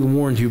solemnly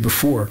warned you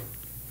before.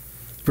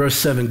 Verse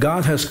 7,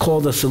 God has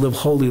called us to live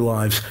holy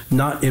lives,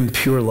 not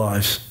impure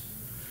lives.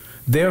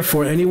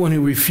 Therefore, anyone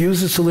who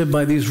refuses to live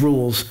by these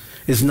rules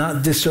is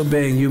not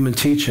disobeying human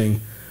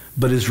teaching,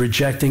 but is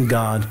rejecting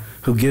God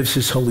who gives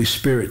his Holy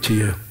Spirit to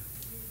you.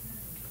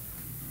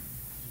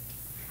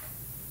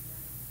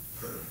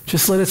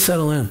 Just let it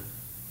settle in.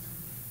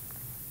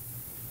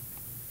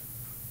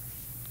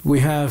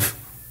 We have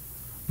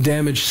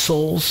damaged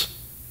souls.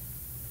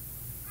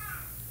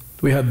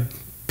 We have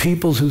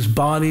peoples whose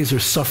bodies are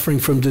suffering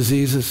from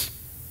diseases.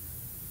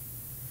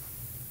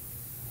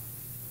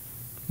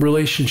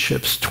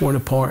 Relationships torn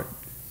apart.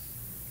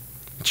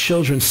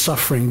 Children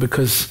suffering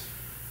because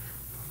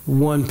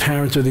one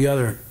parent or the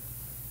other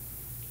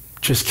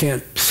just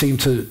can't seem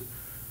to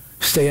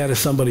stay out of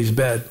somebody's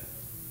bed.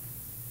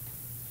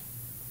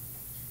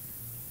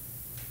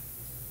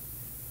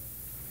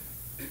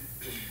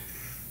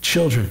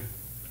 Children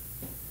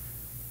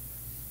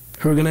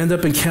who are going to end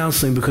up in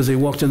counseling because they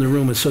walked in the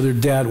room and saw their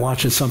dad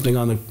watching something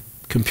on the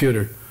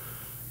computer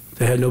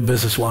they had no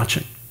business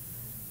watching.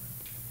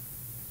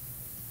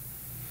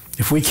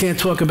 If we can't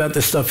talk about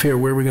this stuff here,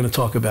 where are we going to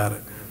talk about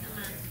it?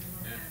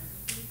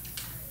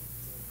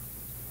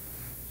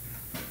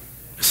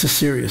 This is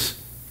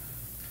serious.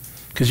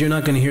 Because you're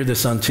not going to hear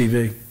this on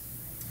TV.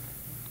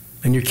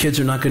 And your kids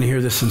are not going to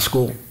hear this in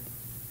school.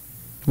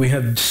 We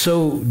have I'm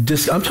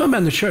talking about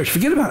in the church.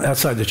 Forget about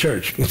outside the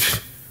church.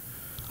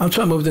 I'm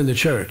talking about within the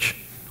church.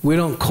 We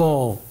don't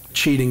call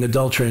cheating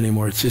adultery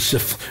anymore. It's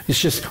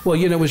just,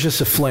 well, it was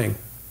just a fling.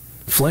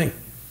 Fling.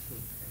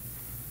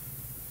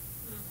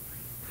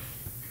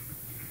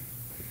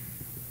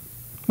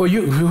 Well,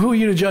 who are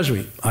you to judge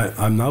me?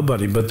 I'm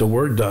nobody, but the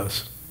Word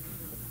does.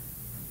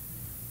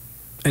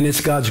 And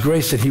it's God's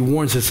grace that He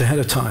warns us ahead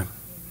of time.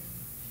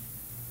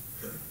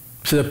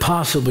 So that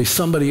possibly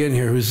somebody in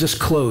here who's this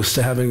close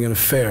to having an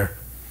affair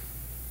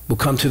will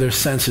come to their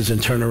senses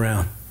and turn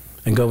around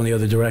and go in the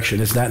other direction.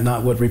 Is that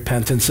not what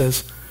repentance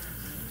is?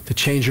 To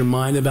change your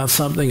mind about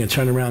something and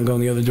turn around and go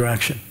in the other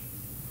direction.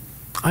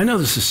 I know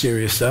this is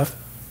serious stuff.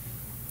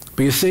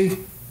 But you see,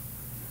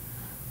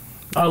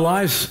 our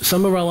lives,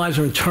 some of our lives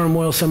are in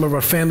turmoil, some of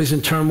our families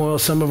in turmoil,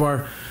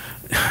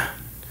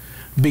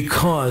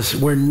 because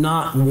we're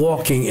not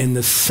walking in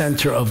the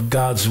center of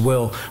God's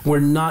will. We're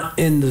not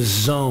in the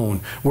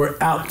zone. We're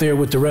out there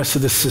with the rest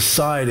of the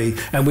society,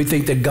 and we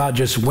think that God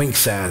just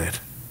winks at it.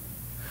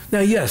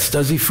 Now, yes,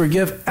 does He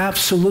forgive?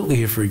 Absolutely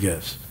He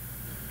forgives.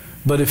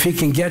 But if He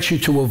can get you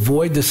to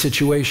avoid the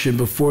situation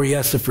before He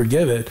has to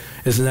forgive it,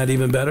 isn't that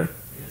even better?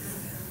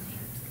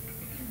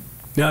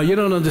 Now, you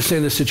don't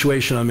understand the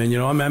situation I'm in.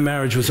 My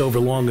marriage was over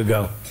long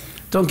ago.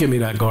 Don't give me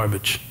that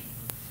garbage.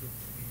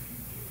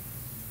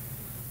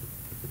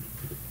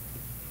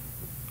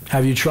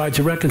 Have you tried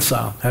to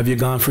reconcile? Have you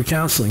gone for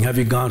counseling? Have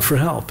you gone for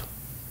help?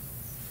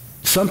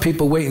 Some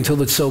people wait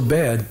until it's so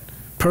bad,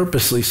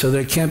 purposely, so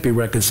they can't be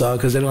reconciled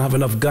because they don't have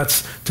enough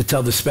guts to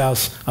tell the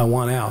spouse, I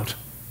want out.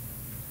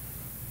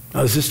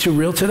 Oh, is this too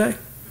real today?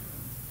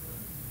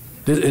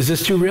 Is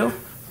this too real?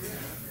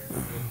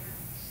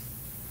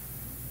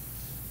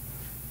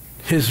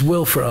 His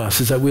will for us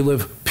is that we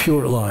live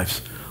pure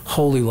lives,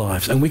 holy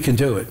lives, and we can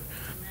do it.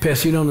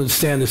 Pastor, you don't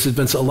understand. This has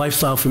been a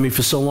lifestyle for me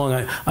for so long.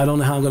 I don't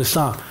know how I'm going to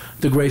stop.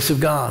 The grace of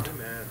God.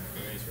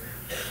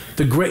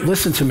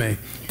 Listen to me.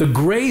 The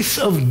grace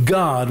of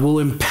God will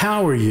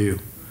empower you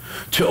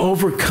to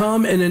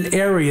overcome in an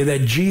area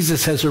that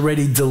Jesus has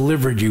already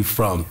delivered you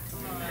from.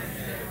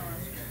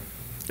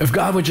 If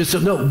God would just say,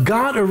 no,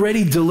 God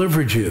already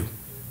delivered you.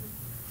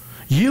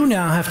 You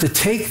now have to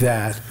take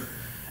that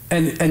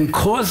and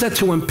cause that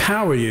to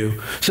empower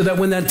you so that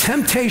when that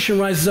temptation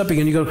rises up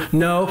again, you go,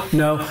 no,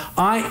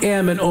 I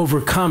am an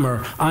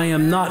overcomer. I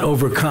am not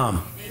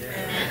overcome.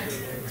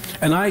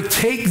 And I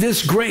take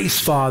this grace,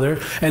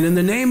 Father, and in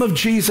the name of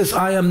Jesus,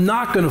 I am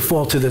not going to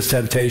fall to this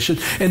temptation.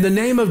 In the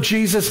name of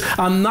Jesus,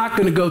 I'm not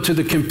going to go to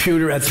the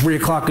computer at 3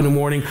 o'clock in the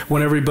morning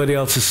when everybody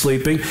else is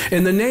sleeping.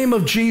 In the name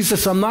of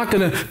Jesus, I'm not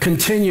going to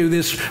continue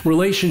this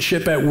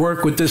relationship at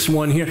work with this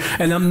one here.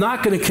 And I'm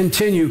not going to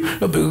continue,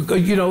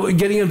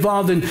 getting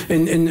involved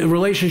in a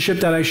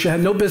relationship that I should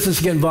have no business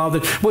to get involved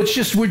in. Well,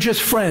 we're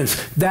just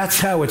friends. That's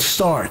how it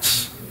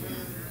starts.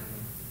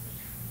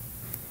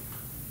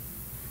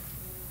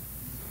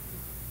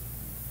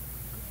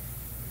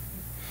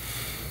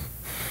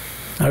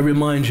 I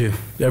remind you,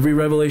 every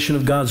revelation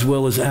of God's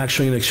will is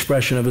actually an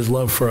expression of His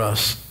love for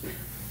us.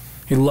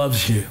 He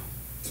loves you.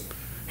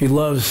 He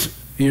loves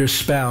your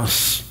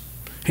spouse.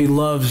 He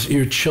loves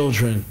your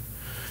children.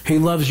 He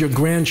loves your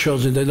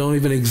grandchildren that don't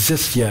even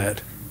exist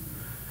yet.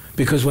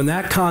 Because when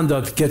that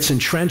conduct gets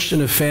entrenched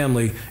in a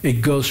family,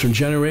 it goes from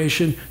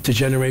generation to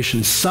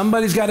generation.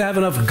 Somebody's got to have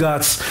enough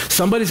guts.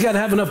 Somebody's got to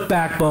have enough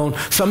backbone.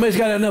 Somebody's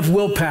got to have enough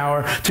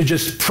willpower to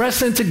just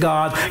press into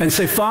God and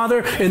say,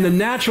 Father, in the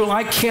natural,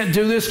 I can't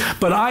do this,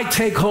 but I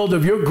take hold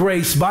of your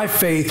grace by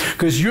faith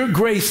because your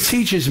grace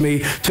teaches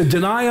me to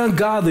deny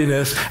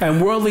ungodliness and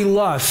worldly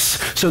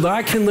lusts so that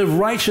I can live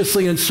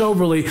righteously and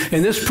soberly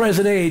in this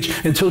present age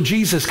until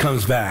Jesus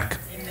comes back.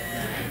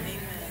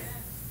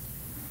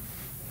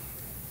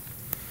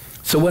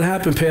 So what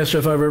happened, Pastor,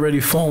 if I've already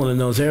fallen in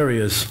those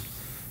areas?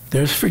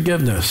 There's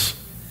forgiveness.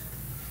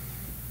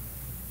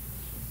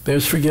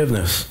 There's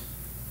forgiveness.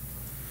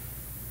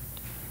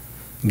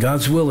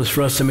 God's will is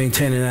for us to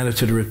maintain an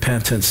attitude of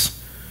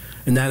repentance,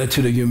 an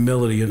attitude of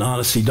humility and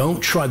honesty. Don't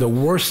try. The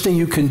worst thing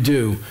you can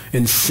do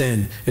in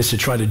sin is to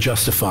try to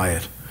justify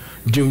it.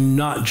 Do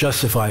not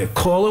justify it.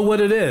 Call it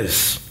what it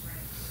is,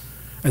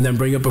 and then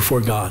bring it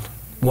before God.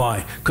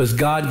 Why? Because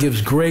God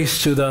gives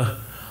grace to the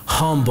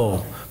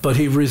humble, but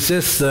He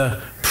resists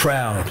the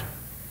proud.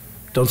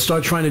 Don't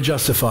start trying to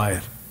justify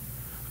it.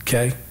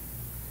 Okay?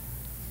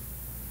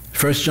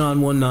 1 John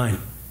 1:9.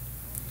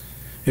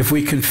 If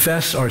we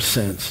confess our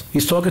sins,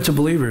 He's talking to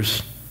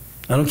believers.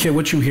 I don't care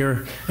what you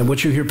hear and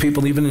what you hear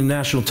people even in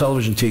national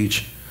television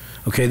teach.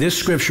 Okay, this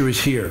scripture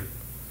is here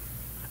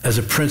as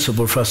a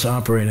principle for us to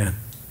operate in.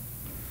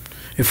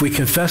 If we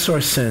confess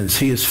our sins,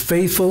 He is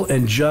faithful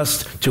and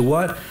just to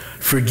what?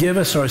 Forgive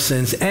us our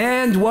sins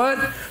and what?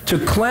 To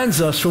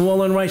cleanse us from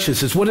all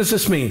unrighteousness. What does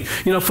this mean?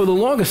 For the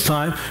longest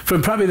time, for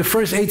probably the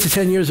first 8 to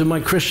 10 years of my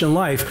Christian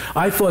life,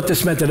 I thought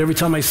this meant that every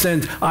time I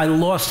sinned, I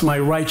lost my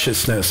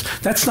righteousness.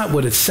 That's not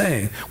what it's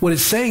saying. What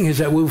it's saying is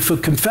that we will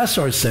confess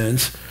our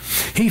sins,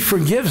 He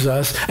forgives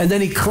us, and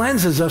then He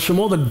cleanses us from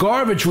all the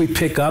garbage we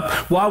pick up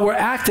while we're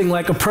acting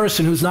like a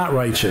person who's not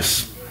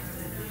righteous.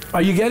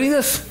 Are you getting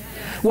this?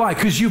 Why?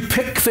 Because you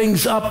pick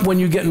things up when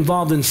you get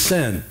involved in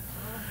sin,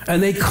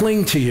 and they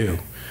cling to you.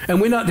 And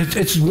we're not,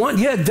 it's one,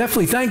 yeah,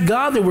 definitely. Thank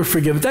God that we're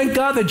forgiven. Thank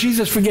God that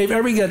Jesus forgave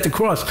everything at the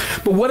cross.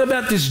 But what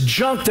about this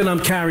junk that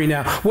I'm carrying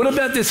now? What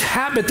about this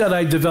habit that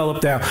I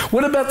developed now?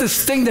 What about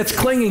this thing that's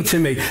clinging to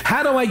me?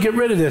 How do I get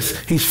rid of this?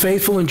 He's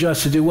faithful and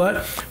just to do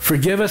what?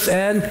 Forgive us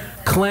and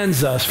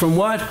cleanse us from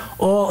what?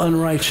 All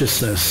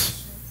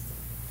unrighteousness.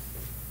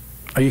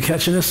 Are you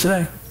catching this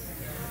today?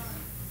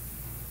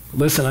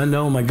 Listen, I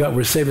know in my gut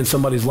we're saving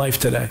somebody's life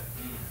today.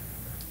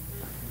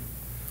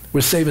 We're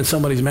saving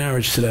somebody's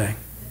marriage today.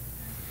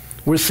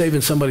 We're saving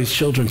somebody's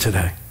children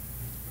today.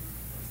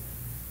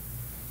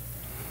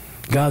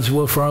 God's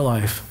will for our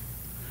life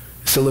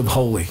is to live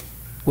holy.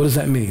 What does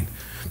that mean?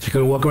 Is you're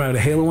going to walk around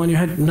with a halo on your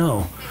head?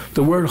 No.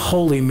 The word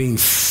holy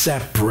means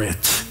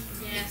separate.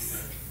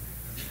 Yes.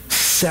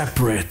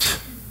 Separate.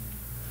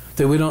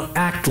 That we don't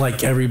act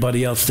like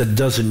everybody else that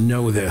doesn't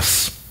know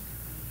this.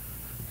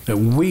 That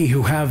we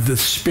who have the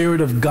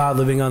Spirit of God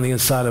living on the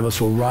inside of us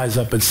will rise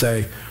up and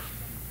say,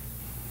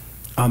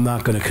 I'm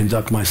not going to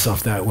conduct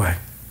myself that way.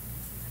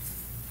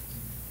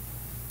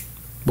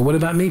 But what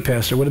about me,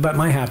 Pastor? What about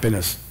my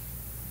happiness?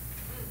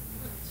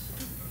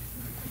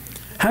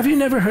 Have you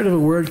never heard of a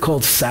word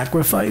called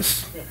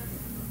sacrifice?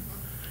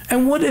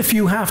 And what if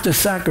you have to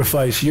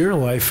sacrifice your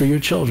life for your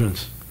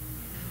children's?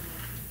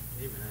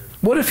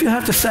 What if you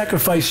have to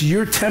sacrifice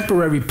your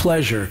temporary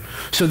pleasure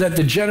so that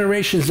the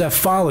generations that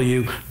follow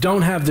you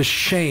don't have the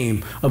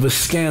shame of a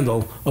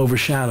scandal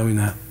overshadowing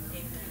that?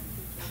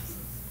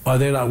 Are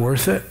they not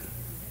worth it?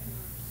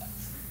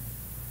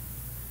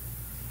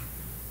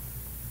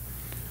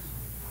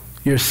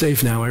 You're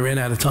safe now. I ran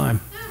out of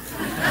time.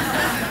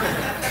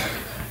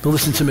 But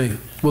listen to me.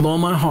 With all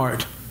my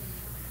heart,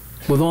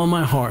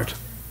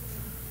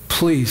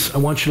 please, I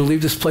want you to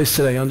leave this place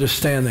today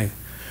understanding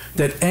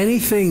that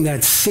anything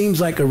that seems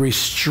like a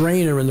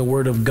restrainer in the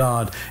Word of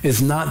God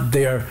is not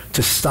there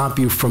to stop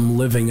you from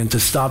living and to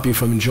stop you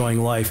from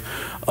enjoying life.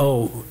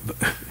 Oh,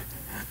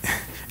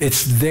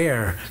 it's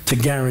there to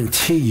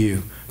guarantee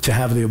you to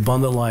have the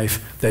abundant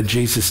life that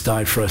Jesus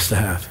died for us to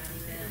have.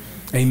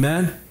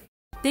 Amen?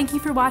 Thank you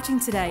for watching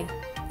today.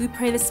 We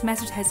pray this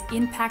message has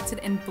impacted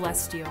and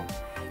blessed you.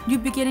 New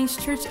Beginnings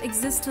Church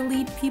exists to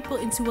lead people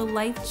into a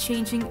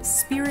life-changing,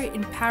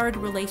 Spirit-empowered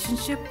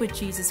relationship with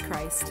Jesus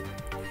Christ.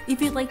 If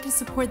you'd like to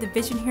support the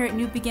vision here at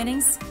New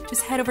Beginnings,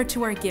 just head over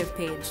to our Give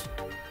page.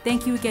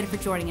 Thank you again for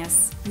joining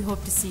us. We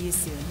hope to see you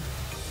soon.